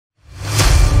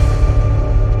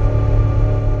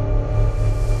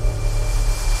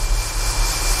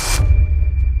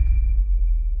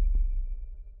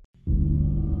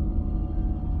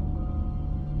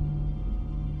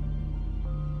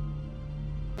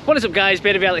What is up guys,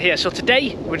 BeardedReality here. So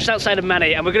today we're just outside of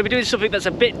Manny and we're going to be doing something that's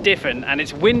a bit different, and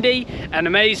it's windy and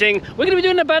amazing. We're going to be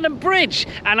doing an abandoned bridge,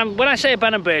 and when I say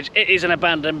abandoned bridge, it is an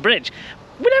abandoned bridge.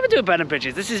 We never do abandoned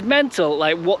bridges. This is mental,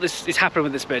 like what this is happening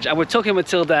with this bridge. And we're Tokyo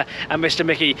Matilda and Mr.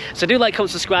 Mickey. So do like,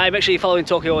 comment, subscribe. Make sure you're following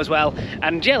Tokyo as well.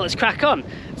 And yeah, let's crack on.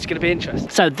 It's going to be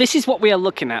interesting. So this is what we are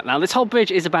looking at now. This whole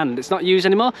bridge is abandoned. It's not used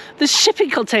anymore. There's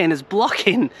shipping containers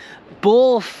blocking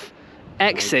both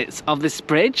exits of this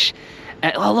bridge.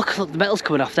 Oh look, the metal's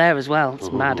coming off there as well.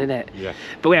 It's mad, isn't it? Yeah.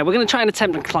 But yeah, we're going to try and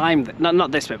attempt and climb,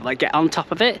 not this bit, but like get on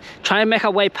top of it. Try and make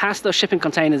our way past those shipping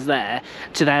containers there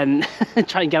to then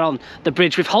try and get on the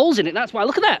bridge with holes in it. That's why,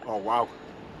 look at that. Oh wow.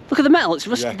 Look at the metal, it's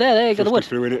rusted there, there you go, the wood.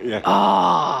 Through in it, yeah.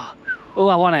 Oh,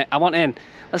 I want it, I want in.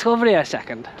 Let's go over here a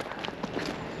second.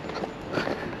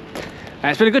 Right,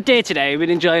 it's been a good day today, we've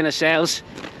been enjoying ourselves.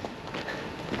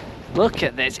 Look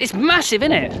at this, it's massive,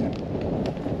 isn't it?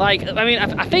 Like, I mean,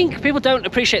 I think people don't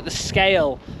appreciate the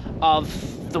scale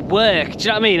of the work, do you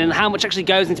know what I mean? And how much actually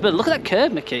goes into building. Look at that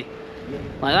curve, Mickey.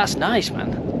 Like, that's nice,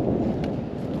 man.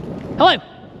 Hello!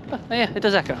 Oh, yeah, it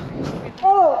does echo.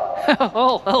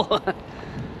 Oh! Oh!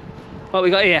 What we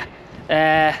got here?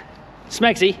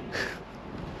 Smegsy.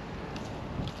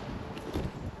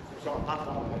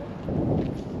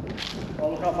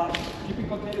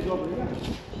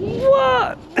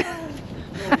 What?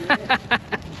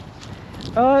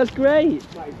 Oh, that's great.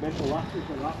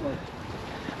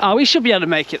 Oh, we should be able to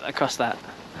make it across that.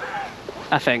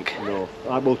 I think. No,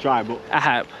 I will try, but I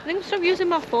hope. I think I'll stop using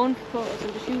my phone for photos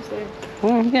and just use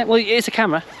them. Yeah, well, it's a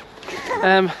camera.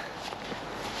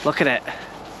 Look at it.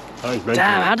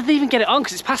 Damn, how did they even get it on?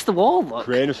 Because it's past the wall, look.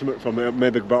 Crane or something from it,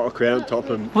 maybe brought a crane on top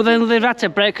and... Well, then they've had to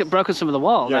broken some of the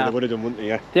wall. Yeah, now. they would have done, wouldn't they?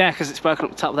 Yeah. Yeah, because it's broken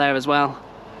up the top there as well.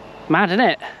 Mad, isn't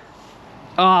it?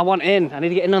 Oh, I want in. I need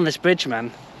to get in on this bridge,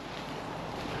 man.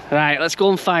 Right, let's go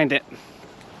and find it.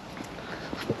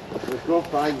 Let's go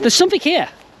find it. There's something here.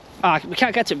 Oh, we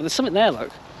can't get to it, but there's something there, look.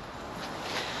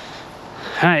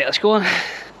 Right, let's go and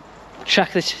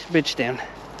track this bridge down.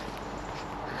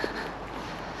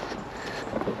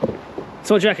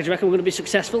 So what do you reckon? Do you reckon we're going to be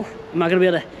successful? Am I going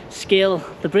to be able to scale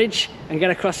the bridge and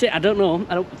get across it? I don't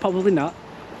know. Probably not.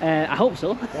 I hope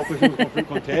so.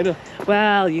 Container.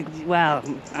 Well,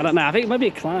 I don't know. I think it might be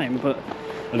a climb, but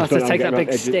I'll have to take that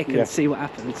big stick and see what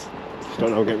happens. Just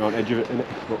don't know getting on the edge of it, innit?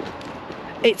 But...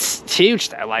 It's huge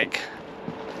though, like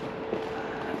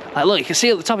look, you can see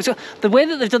at the top, it's got, the way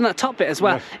that they've done that top bit as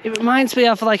well, it reminds me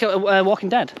of like a Walking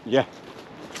Dead. Yeah.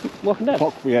 Walking Dead?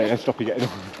 Yeah, stop you getting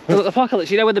on. Look,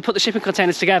 Apocalypse, you know when they put the shipping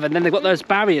containers together and then they've got those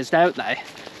barriers, don't they?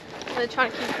 They're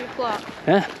trying to keep people out.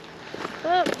 Yeah.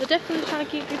 Well, they're definitely trying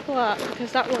to keep people out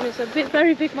because that one is a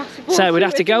very big, massive wall. So we'd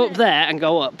have to go up there and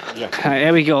go up. Yeah. Right,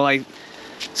 here we go, like,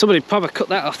 somebody probably cut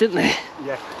that off, didn't they?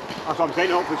 Yeah. That's what I'm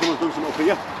saying, hopefully someone's doing something up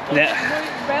here. Yeah.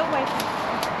 Railway.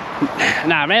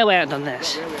 Nah, railway ain't done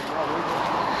this.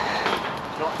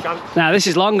 Nah, this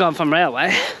is long gone from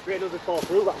railway.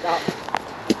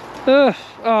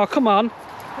 Oh, come on.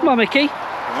 Come on, Mickey.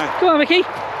 Yeah. Come on, Mickey.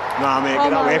 Nah, mate,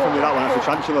 get away from me, that one. That's a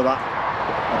chancellor, that.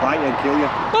 I'll bite you and kill you.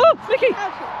 Oh, Mickey.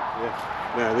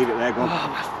 Yeah. Yeah, leave it there, go on.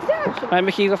 Oh, right,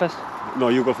 Mickey, you go first. No,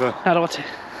 you go first. I don't want to.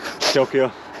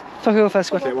 Tokyo. Tokyo, go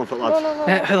first, go on. Take one for lads. No.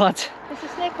 Yeah, for lads. It's a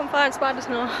snake, I'm fine, spiders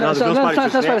no. No, there's no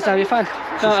spiders, no spiders now, you're fine.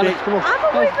 No, snake, come on. I'm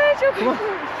a wee Come on.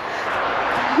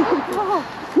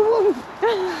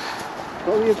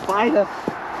 Don't be a spider.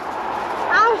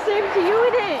 I'm same to you,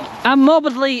 innit? I'm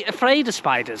morbidly afraid of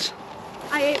spiders.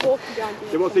 I hate walking down here.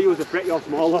 They won't see you as a threat, you're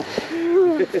smaller.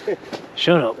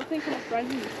 Shut up. I think I'm a friend.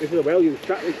 This is a well used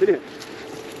track, isn't it?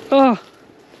 Oh.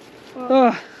 What?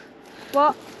 Oh.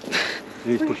 What?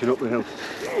 He's pushing up the hill.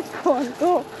 Go on,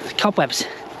 go. Cobwebs. You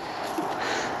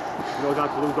know, Dad,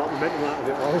 to lose all the momentum out of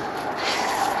it all.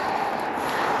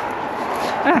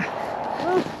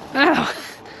 Ow.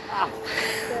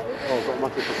 Oh, I've got a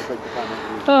massive fucking break to find.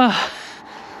 Oh.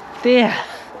 Dear.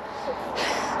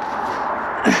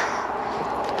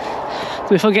 It's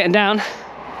been fun getting down.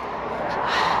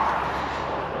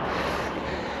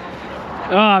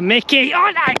 Oh, Mickey!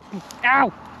 Oh, no!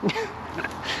 Ow!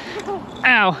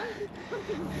 Ow!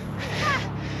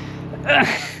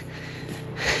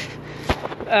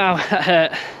 Oh, that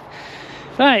hurt.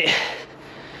 Right,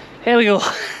 here we go.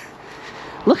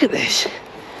 Look at this.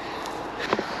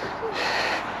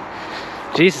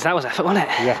 Jesus, that was effort, wasn't it?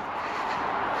 Yeah.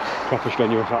 Proper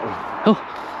strenuous, that one. Oh.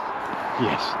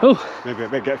 Yes. Oh. Maybe I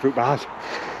better get fruit bars.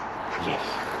 Yes.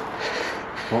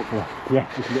 Hopefully. Yeah,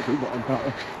 we can get fruit bars, can't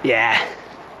we? Yeah.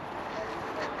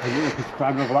 And you look at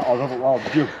climbing over that or over wall.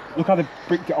 Look how they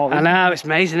bricked it all in. I know, it's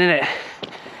amazing, isn't it?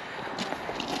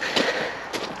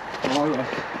 Oh yeah.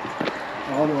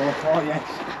 Oh no. Oh yes.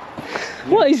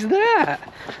 What is that?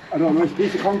 I don't know, it's a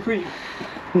piece of concrete.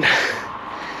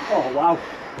 Oh wow.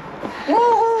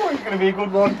 Oh, it's going to be a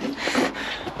good one.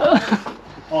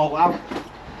 Oh wow.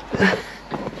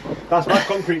 That's nice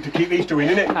concrete to keep these two in,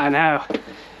 isn't it? I know.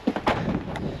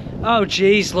 Oh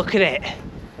jeez, look at it.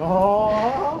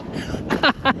 Oh.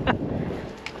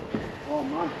 Oh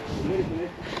man.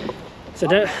 So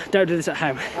don't do this at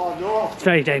home. Oh no. It's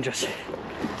very dangerous.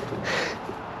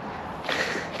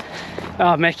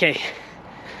 Oh Mickey.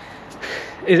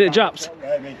 Is it dropped?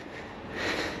 Yeah, me.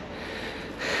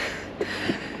 I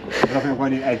don't think I'm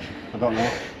going to the edge. I don't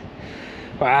know.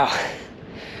 Wow.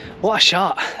 What a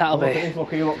shot that'll Look be. at this,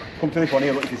 look here, look. Come to this one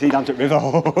here, look, you can see down to the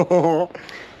river.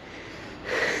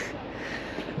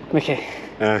 Mickey,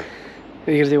 Yeah. are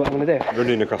you going to do what I'm going to do?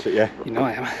 Running across it, yeah. You know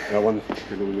I am. Yeah, I wonder if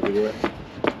you're going to do it.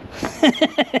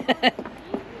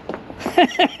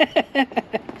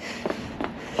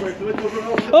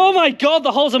 Oh my god,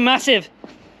 the holes are massive.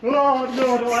 Oh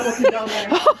no, I don't like looking down there.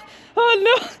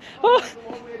 Oh no.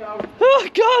 Oh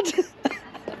god.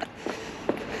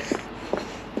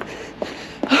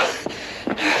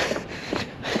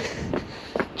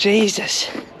 Jesus.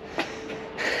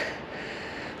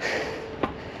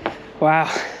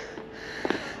 Wow.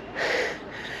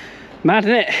 Mad,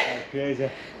 isn't it? That's crazy.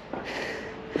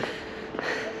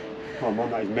 Oh man,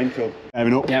 that is mental.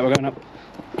 Having up. Yeah, we're going up.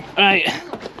 Right.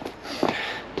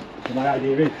 So my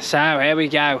idea is, So here we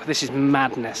go. This is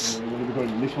madness. we're going to be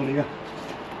going this one here.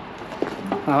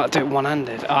 I'll do it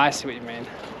one-handed. Oh, I see what you mean.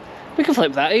 We can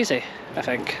flip that easy, I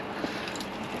think.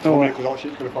 Oh, because all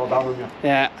shit's going to fall down on you.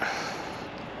 Yeah.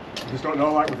 I just don't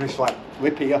know, like with this like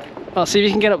lip here. Well, see if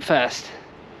you can get up first.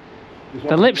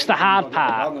 The lip's the hard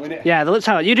part. Yeah, the lip's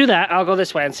hard. You do that, I'll go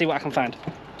this way and see what I can find.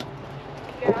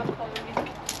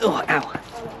 Oh, ow.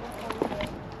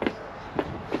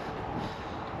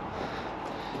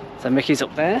 So Mickey's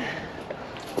up there.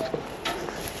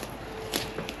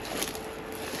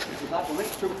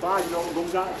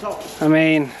 I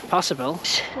mean, possible.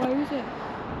 Where is it?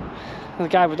 There's a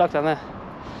guy with a dog down there.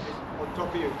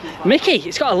 Mickey,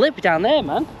 it's got a lip down there,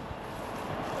 man.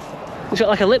 It's got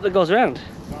like a lip that goes around.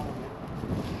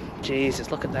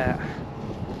 Jesus, look at that.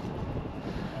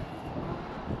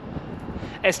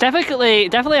 It's definitely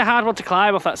a hard one to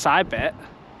climb off that side bit.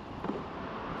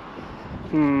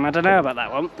 I don't know about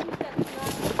that one.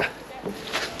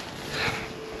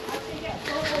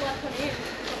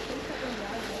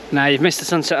 No, you've missed the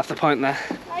sunset off the point there.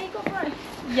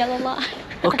 Yellow light.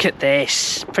 Look at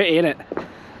this. Pretty, isn't it?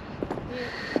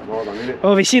 More than, innit? Oh,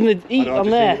 have you seen the eat on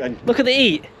there? Look at the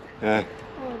eat. Yeah.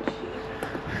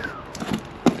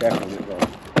 Careful on it,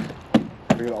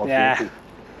 though. Look at all Yeah. filthy.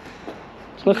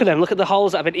 Look at them. Look at the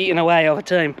holes that have been eaten away over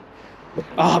time.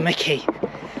 Oh, Mickey.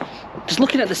 Just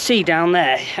looking at the sea down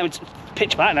there. I mean, it's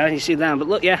pitch black now, you see down, but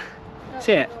look, yeah.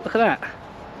 See it? Look at that.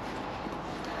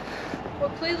 Well,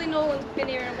 clearly no one's been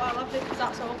here in a while, have they? Because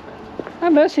that's open.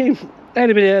 I've never seen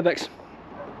anybody urbex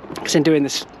since doing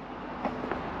this.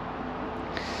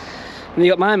 And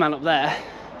you got my man up there.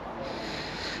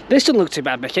 This doesn't look too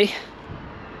bad, Mickey.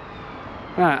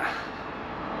 Right.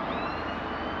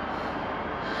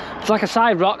 It's like a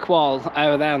side rock wall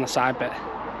over there on the side bit.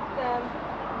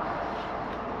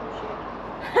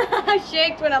 I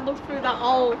shaked when I looked through that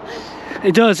hole.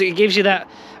 It does. It gives you that.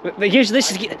 It gives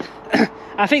this.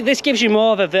 I think this gives you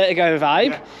more of a vertigo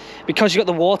vibe, because you've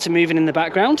got the water moving in the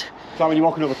background. It's like when you're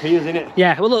walking over piers, isn't it?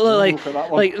 Yeah. Well, look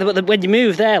Like when you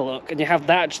move there, look, and you have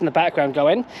that just in the background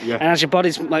going, Yeah. and as your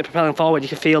body's like propelling forward, you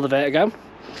can feel the vertigo.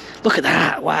 Look at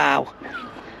that! Wow.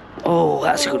 Oh,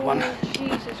 that's a good one.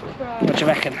 Jesus Christ. What do you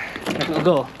reckon? Reckon it'll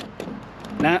go?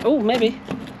 Nah. Oh, maybe.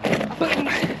 But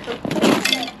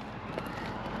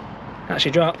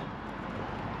actually drop.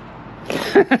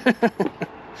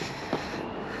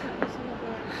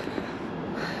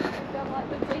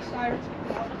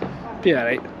 Be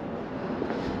alright.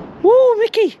 Woo,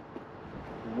 Mickey!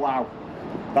 Wow.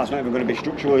 That's not even going to be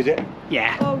structural, is it?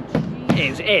 Yeah. Oh,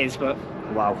 jeez. It is, but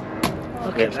Wow.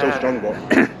 look Yeah, at it's still that. strong, but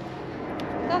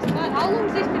That's mad. How long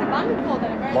has this been abandoned for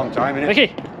then? Right? long time, innit?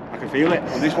 Mickey, I can feel it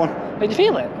on this one. did you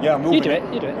feel it? Yeah, I'm moving. You do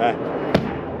it, you do it. Yeah.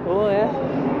 Oh, yeah.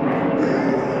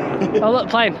 Oh, look,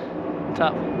 plane.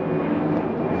 Top.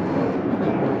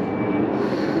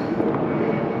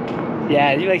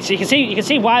 Yeah, so you can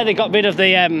see why they got rid of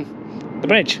the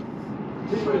bridge. You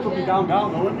would have took me down,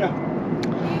 though, wouldn't you? Are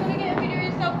you going to get a video of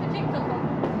yourself for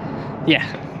TikTok?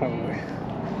 Yeah, probably.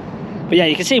 But yeah,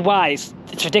 you can see why it's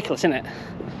ridiculous, isn't it? Do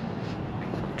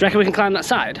you reckon we can climb that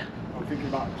side? I'm thinking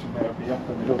about somewhere up here,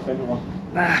 the middle centre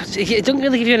one. Nah, it doesn't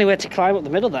really give you anywhere to climb up the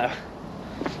middle, though.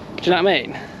 Do you know what I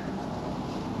mean?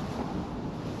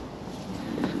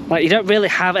 Like, you don't really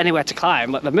have anywhere to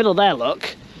climb. Like the middle there,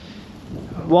 look.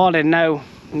 Warning, no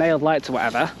nailed lights or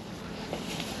whatever.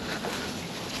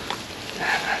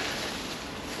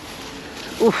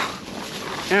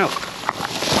 Oof. Ow.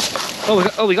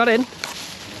 Oh, we got in. I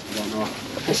don't know.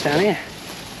 It's down here.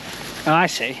 Oh, I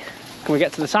see. Can we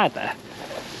get to the side there?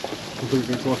 We've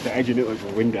been close to the edge and it looks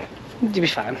like a window. You'll be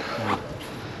fine.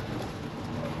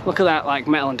 Look at that, like,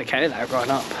 metal and decay there growing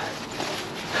up.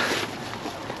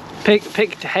 Pick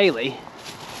Haley,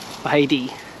 or Heidi.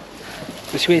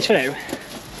 Which way through?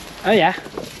 Oh yeah.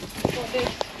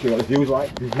 See what the view's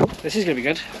like? This is gonna be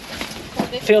good.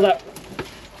 Feel that.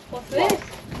 What's this?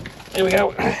 Here we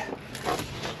go.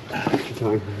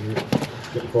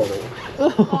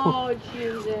 Oh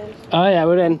Jesus. Oh yeah,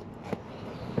 we're in.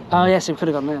 Oh yes, we could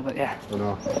have gone there, but yeah. I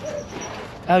know.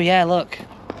 Oh yeah, look.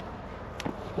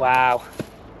 Wow.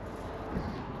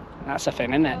 That's a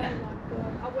thing, isn't it?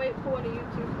 I'll wait for one of you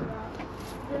two for that.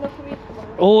 You're enough for me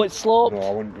tomorrow. Oh, it's sloped. No,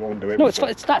 I wouldn't do it. No,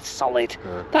 that's solid.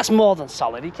 Yeah. That's more than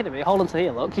solid. Are you kidding me? Hold on to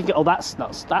here, look. You get, oh, that's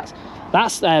not sloped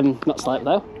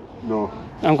though. No.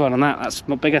 I'm going on that. That's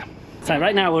much bigger. So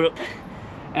right now we're up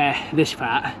this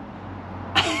part.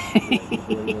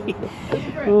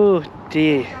 Oh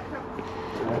dear.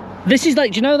 This is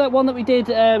like, do you know that one that we did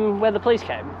where the police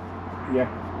came? Yeah.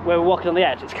 Where we're walking on the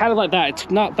edge? It's kind of like that. It's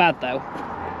not bad though.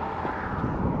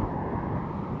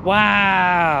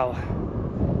 Wow.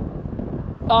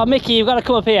 Oh, Mickey, you've got to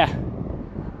come up here.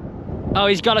 Oh,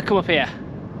 he's got to come up here.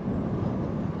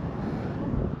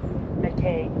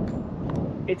 Mickey.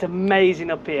 It's amazing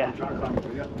up here.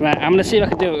 Right, I'm going to see if I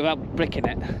can do it without bricking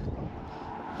it.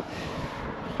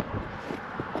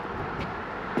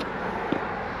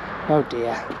 Oh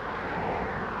dear.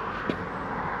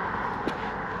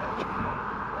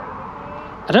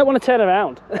 I don't want to turn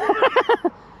around.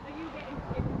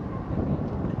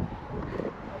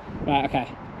 Right, okay.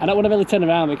 I don't want to really turn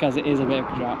around because it is a bit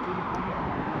of a drop.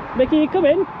 Mickey, you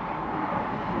coming? You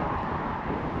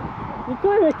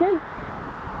coming, Mickey?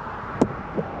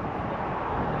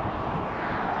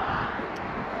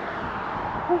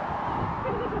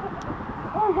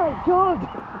 Oh my god!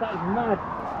 That is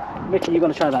mad. Mickey, you're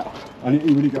going to try that. I need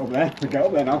to really get up there. We get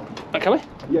up there now. Oh, can we?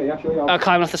 Yeah, sure. Oh,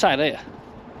 climbing off the side, are you?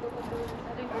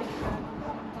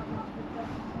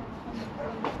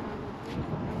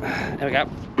 There we go.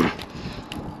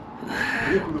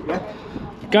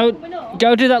 Go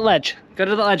do that ledge. Go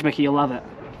do that ledge, Mickey. You'll love it.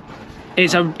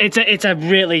 It's a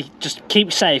really, just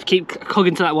keep safe. Keep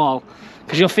hugging to that wall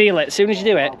because you'll feel it as soon as you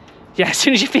do it. Yeah, as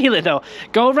soon as you feel it though.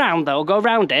 Go around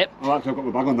it. Well, actually, I've got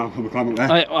my bag on now. I'm climbing up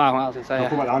Oh, there. wow, I was gonna say, I'll yeah.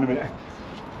 come back down in a minute.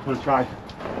 I'm gonna try.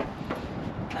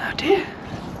 Oh dear.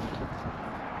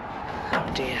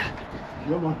 Oh dear.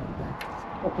 Come on.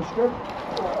 Up the strip.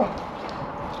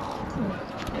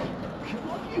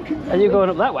 Are you going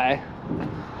up that way?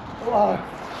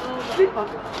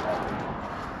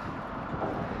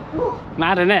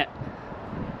 Mad, isn't it?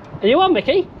 Are you on,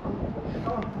 Mickey?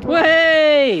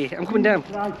 Way! I'm coming down.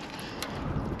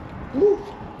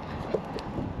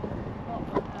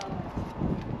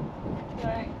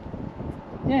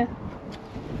 Yeah.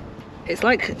 It's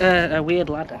like a weird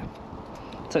ladder,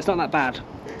 so it's not that bad.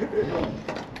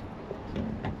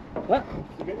 What?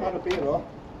 It's a bit mad up here though.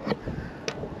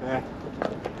 Are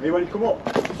you ready to come up?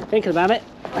 Thinking about it.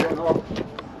 I don't know.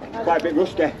 It's quite a bit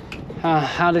rusty.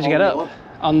 How did you get up?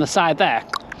 On the side there?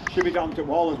 Should be down to the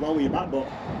wall as well with your back, but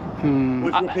once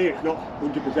we're up here, it's not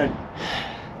 100%.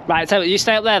 Right, so you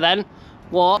stay up there then.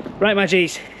 Walk. Right, my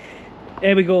G's.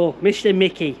 Here we go, Mr.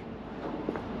 Mickey.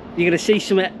 You're gonna see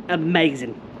something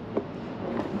amazing.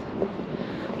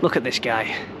 Look at this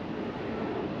guy.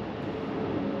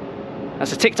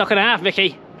 That's a TikTok and a half,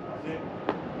 Mickey. That's it.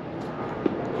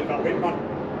 It's that wind, man.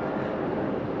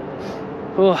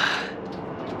 Oh,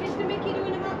 Mr. Mickey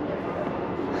doing a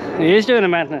madness? he is doing a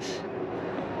madness.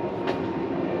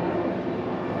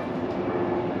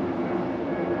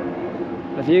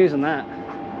 The views on that.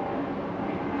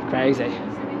 Crazy. Mr.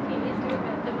 Mickey is doing a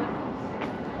bit of the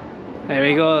madness. There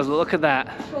he goes, look at that.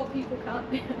 I'm sure people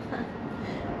can't do that.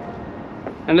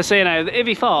 And just so you know, if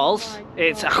he falls,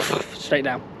 it's straight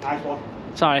down. Nice one.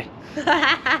 Sorry.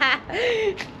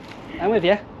 I'm with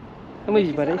you. I'm with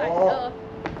you, buddy. Oh.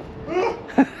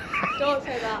 Don't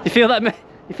say that. You feel that?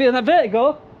 You feeling that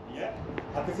vertigo? Yeah.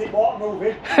 I can see water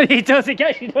moving. He does. It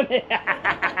gets you, doesn't it?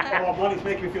 Oh man, it's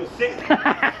making me feel sick.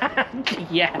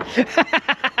 Yeah.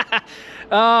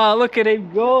 Oh, look at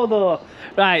him go though.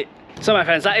 Right. So my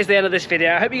friends, that is the end of this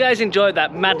video. I hope you guys enjoyed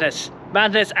that madness.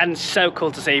 madness, and so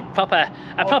cool to see. A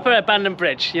proper abandoned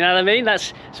bridge, you know what I mean?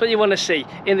 That's what you want to see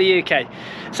in the UK.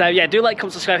 So yeah, do like,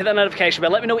 comment, subscribe, hit that notification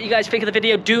bell. Let me know what you guys think of the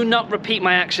video. Do not repeat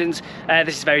my actions.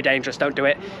 This is very dangerous, don't do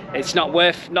it. It's not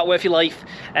worth your life.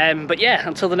 But yeah,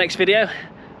 until the next video,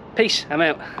 peace, I'm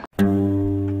out.